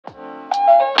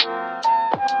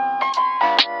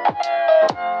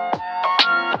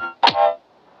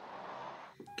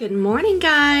Good morning,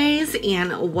 guys,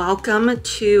 and welcome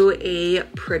to a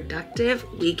productive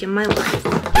week in my life.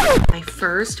 My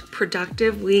first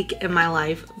productive week in my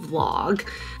life vlog.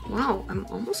 Wow, I'm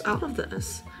almost out of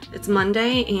this. It's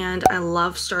Monday and I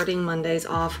love starting Mondays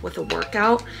off with a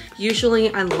workout.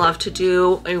 Usually I love to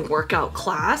do a workout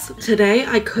class. Today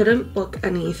I couldn't book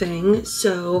anything,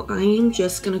 so I am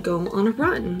just gonna go on a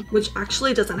run, which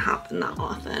actually doesn't happen that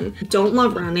often. Don't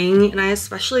love running, and I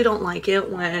especially don't like it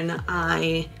when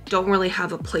I don't really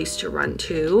have a place to run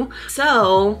to.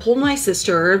 So I told my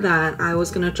sister that I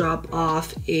was gonna drop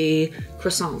off a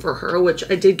croissant for her, which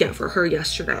I did get for her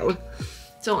yesterday.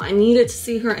 So I needed to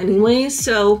see her anyway,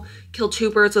 so kill two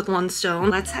birds with one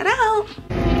stone. Let's head out.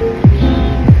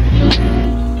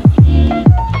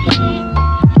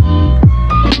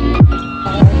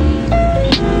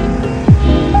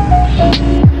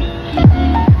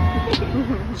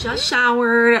 Just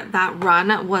showered. That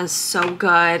run was so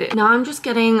good. Now I'm just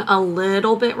getting a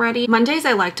little bit ready. Mondays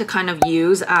I like to kind of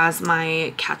use as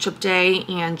my catch-up day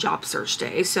and job search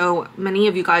day. So many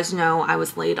of you guys know I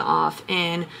was laid off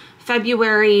in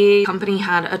February. Company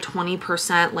had a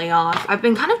 20% layoff. I've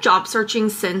been kind of job searching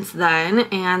since then,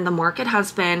 and the market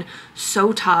has been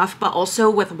so tough, but also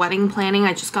with wedding planning.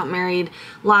 I just got married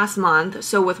last month,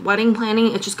 so with wedding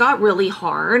planning it just got really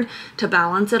hard to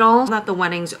balance it all. Now that the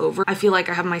wedding's over, I feel like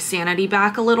I have my sanity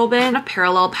back a little bit. A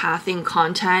parallel pathing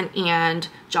content and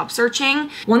job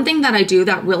searching. One thing that I do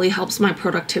that really helps my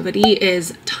productivity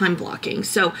is time blocking.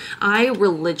 So I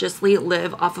religiously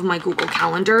live off of my Google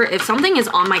Calendar. If something is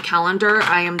on my calendar,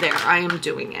 I am there, I am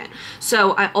doing it.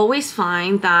 So I always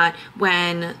find that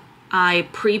when I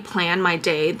pre-plan my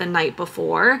day the night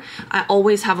before, I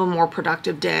always have a more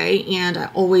productive day and I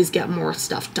always get more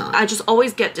stuff done. I just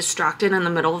always get distracted in the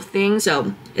middle of things.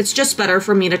 So it's just better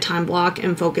for me to time block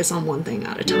and focus on one thing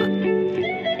at a time.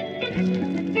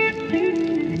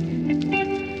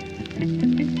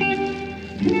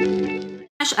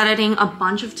 Editing a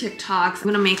bunch of TikToks. I'm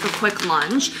gonna make a quick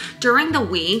lunch. During the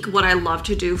week, what I love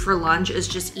to do for lunch is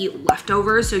just eat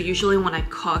leftovers. So usually when I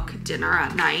cook dinner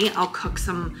at night, I'll cook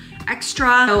some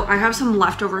extra. So I have some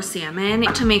leftover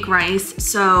salmon to make rice,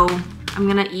 so I'm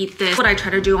gonna eat this. What I try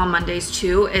to do on Mondays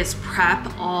too is prep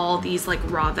all these like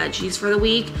raw veggies for the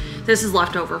week. This is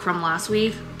leftover from last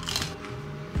week.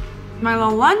 My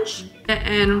little lunch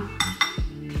and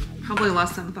probably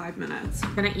less than 5 minutes.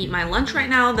 I'm gonna eat my lunch right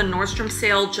now. The Nordstrom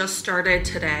sale just started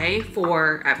today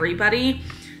for everybody.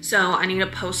 So I need to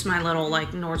post my little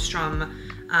like Nordstrom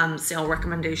sale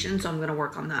recommendation. So I'm gonna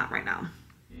work on that right now.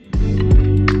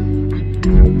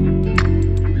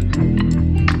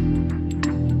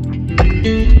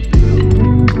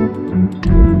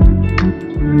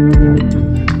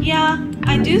 Yeah,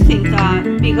 I do think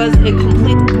that because it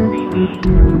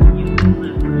completely...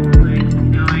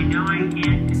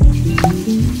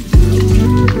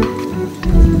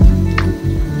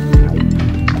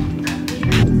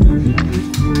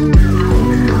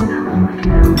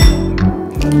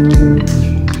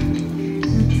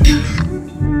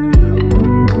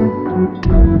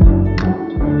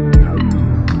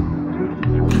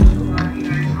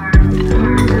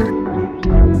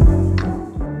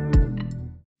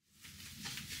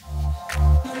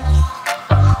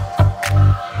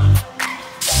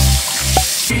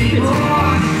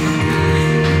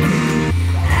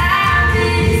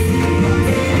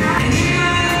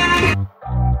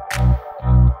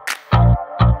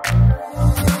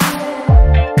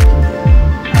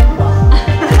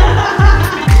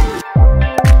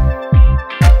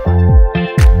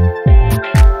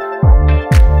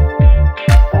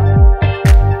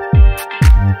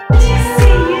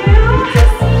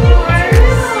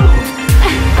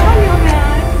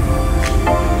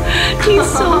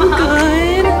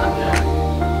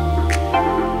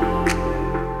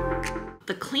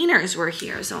 Were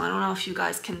here, so I don't know if you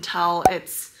guys can tell,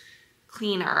 it's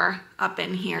cleaner up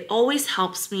in here. It always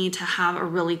helps me to have a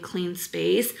really clean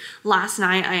space. Last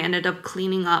night I ended up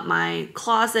cleaning up my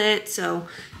closet, so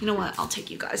you know what, I'll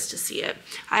take you guys to see it.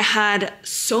 I had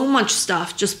so much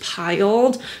stuff just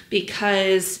piled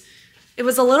because it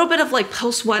was a little bit of like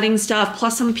post-wedding stuff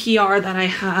plus some PR that I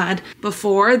had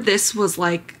before. This was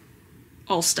like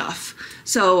all stuff,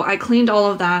 so I cleaned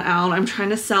all of that out. I'm trying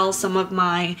to sell some of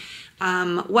my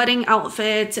wedding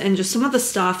outfits and just some of the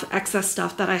stuff, excess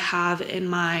stuff that I have in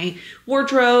my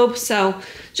wardrobe. So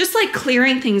just like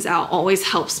clearing things out always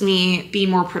helps me be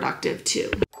more productive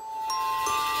too.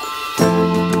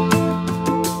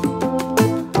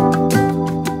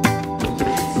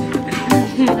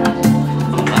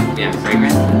 Yeah,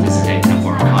 fragrance. This is a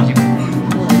temporal project.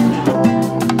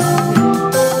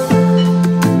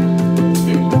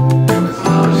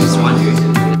 Just one,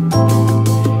 two.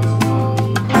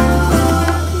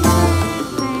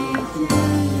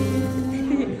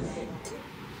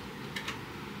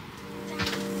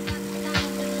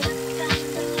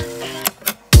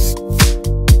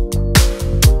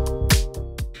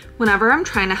 whenever I'm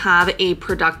trying to have a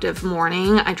productive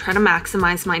morning, I try to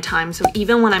maximize my time. So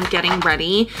even when I'm getting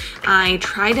ready, I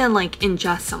try to like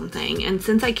ingest something. And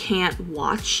since I can't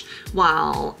watch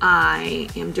while I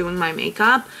am doing my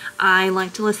makeup, I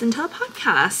like to listen to a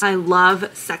podcast. I love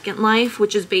Second Life,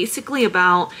 which is basically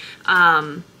about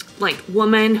like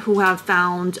women who have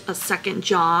found a second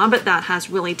job that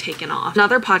has really taken off.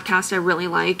 Another podcast I really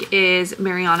like is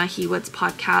Mariana Hewitt's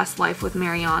podcast, Life with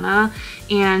Mariana,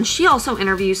 and she also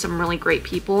interviews some really great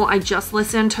people. I just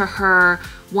listened to her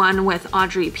one with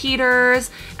Audrey Peters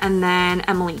and then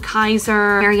Emily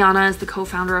Kaiser. Mariana is the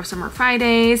co-founder of Summer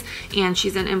Fridays and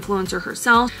she's an influencer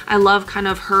herself. I love kind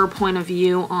of her point of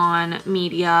view on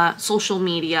media, social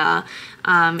media,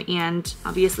 and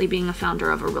obviously being a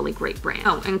founder of a really great brand.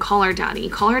 Oh, and Call Her Daddy.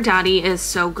 Call Her Daddy is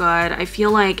so good. I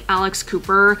feel like Alex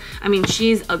Cooper, I mean,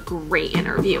 she's a great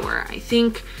interviewer. I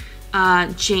think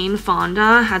Jane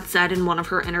Fonda had said in one of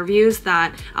her interviews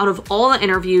that out of all the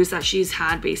interviews that she's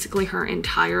had basically her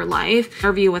entire life, the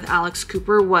interview with Alex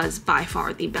Cooper was by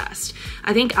far the best.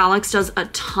 I think Alex does a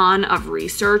ton of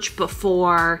research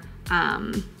before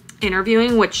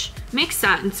interviewing, which makes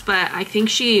sense, but I think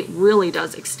she really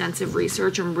does extensive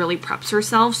research and really preps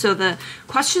herself. So the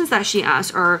questions that she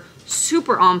asks are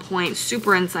super on point,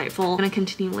 super insightful. I'm gonna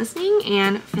continue listening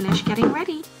and finish getting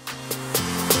ready.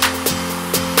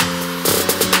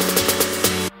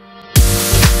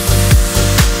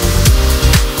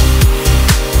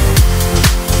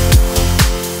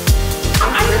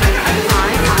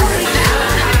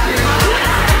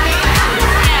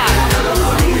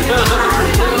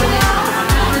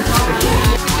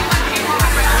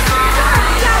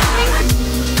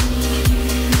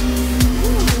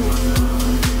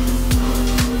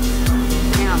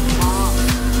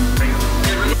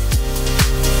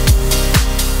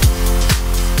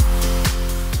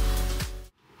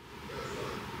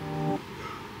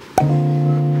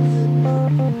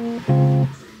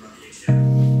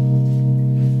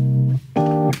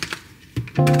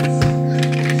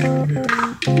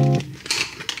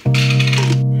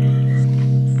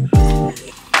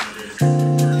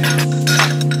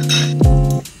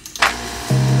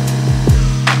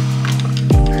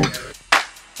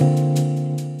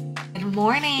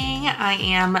 I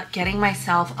am getting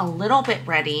myself a little bit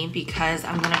ready because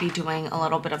I'm going to be doing a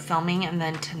little bit of filming, and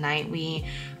then tonight we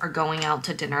are going out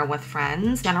to dinner with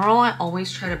friends. In general, I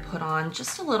always try to put on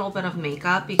just a little bit of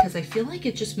makeup because I feel like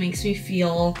it just makes me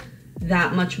feel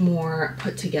that much more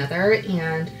put together,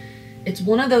 and it's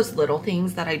one of those little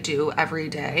things that I do every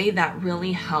day that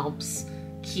really helps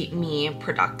keep me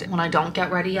productive. When I don't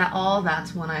get ready at all,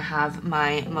 that's when I have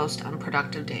my most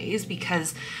unproductive days,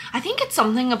 because I think it's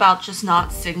something about just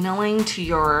not signaling to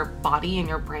your body and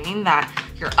your brain that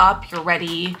you're up, you're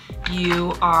ready,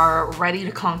 you are ready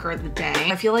to conquer the day.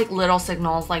 I feel like little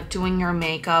signals like doing your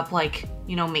makeup, like,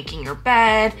 you know, making your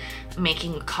bed,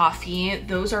 making coffee,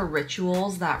 those are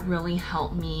rituals that really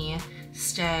help me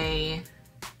stay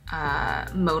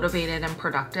motivated and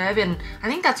productive. And I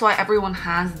think that's why everyone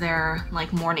has their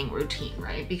like morning routine,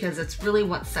 right? Because it's really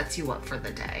what sets you up for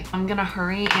the day. I'm gonna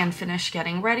hurry and finish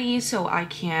getting ready so I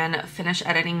can finish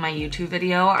editing my YouTube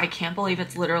video. I can't believe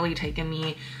it's literally taken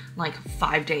me like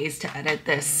 5 days to edit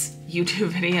this YouTube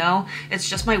video. It's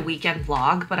just my weekend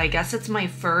vlog, but I guess it's my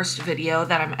first video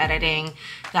that I'm editing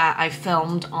that I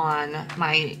filmed on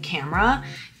my camera.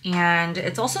 And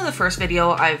it's also the first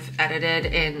video I've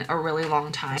edited in a really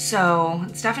long time. So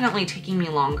it's definitely taking me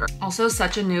longer. Also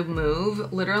such a noob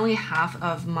move. Literally half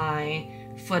of my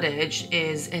footage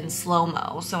is in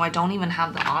slow-mo, so I don't even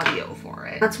have the audio for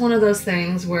it. That's one of those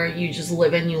things where you just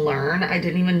live and you learn. I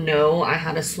didn't even know I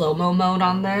had a slow-mo mode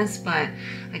on this, but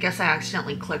I guess I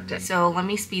accidentally clicked it. So let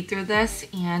me speed through this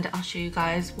and I'll show you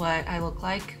guys what I look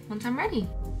like once I'm ready.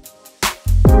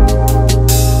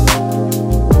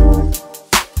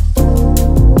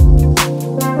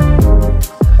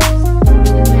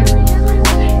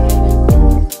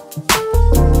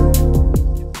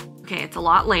 It's a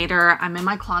lot later. I'm in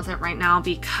my closet right now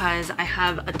because I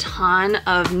have a ton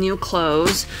of new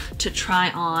clothes to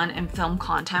try on and film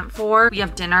content for. We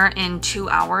have dinner in 2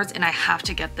 hours and I have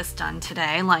to get this done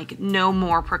today. Like, no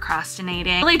more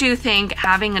procrastinating. I really do think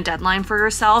having a deadline for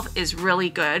yourself is really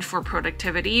good for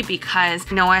productivity, because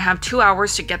you know I have 2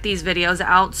 hours to get these videos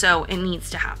out, so it needs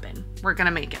to happen. We're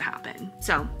gonna make it happen.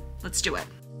 So let's do it.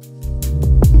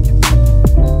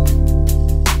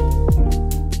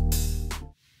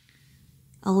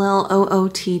 A little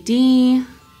OOTD.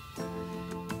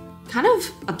 Kind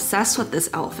of obsessed with this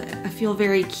outfit. I feel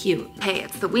very cute. Hey,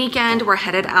 it's the weekend. We're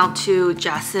headed out to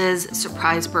Jess's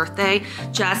surprise birthday.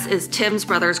 Jess is Tim's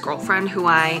brother's girlfriend who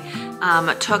I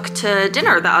took to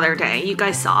dinner the other day. You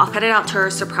guys saw. Headed out to her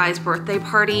surprise birthday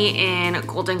party in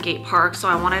Golden Gate Park, so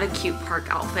I wanted a cute park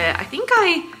outfit. I think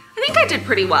I did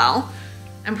pretty well.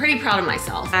 I'm pretty proud of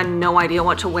myself. I had no idea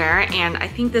what to wear, and I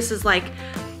think this is like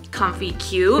comfy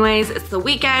cute. Anyways, it's the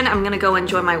weekend. I'm gonna go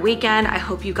enjoy my weekend. I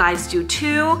hope you guys do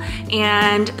too.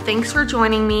 And thanks for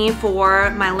joining me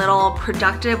for my little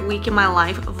productive week in my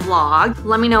life vlog.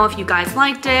 Let me know if you guys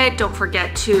liked it. Don't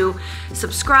forget to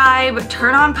subscribe,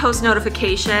 turn on post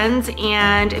notifications,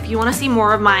 and if you wanna see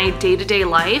more of my day-to-day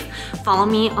life, follow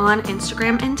me on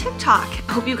Instagram and TikTok.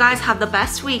 I hope you guys have the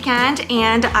best weekend,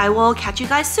 and I will catch you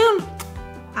guys soon.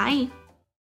 Bye.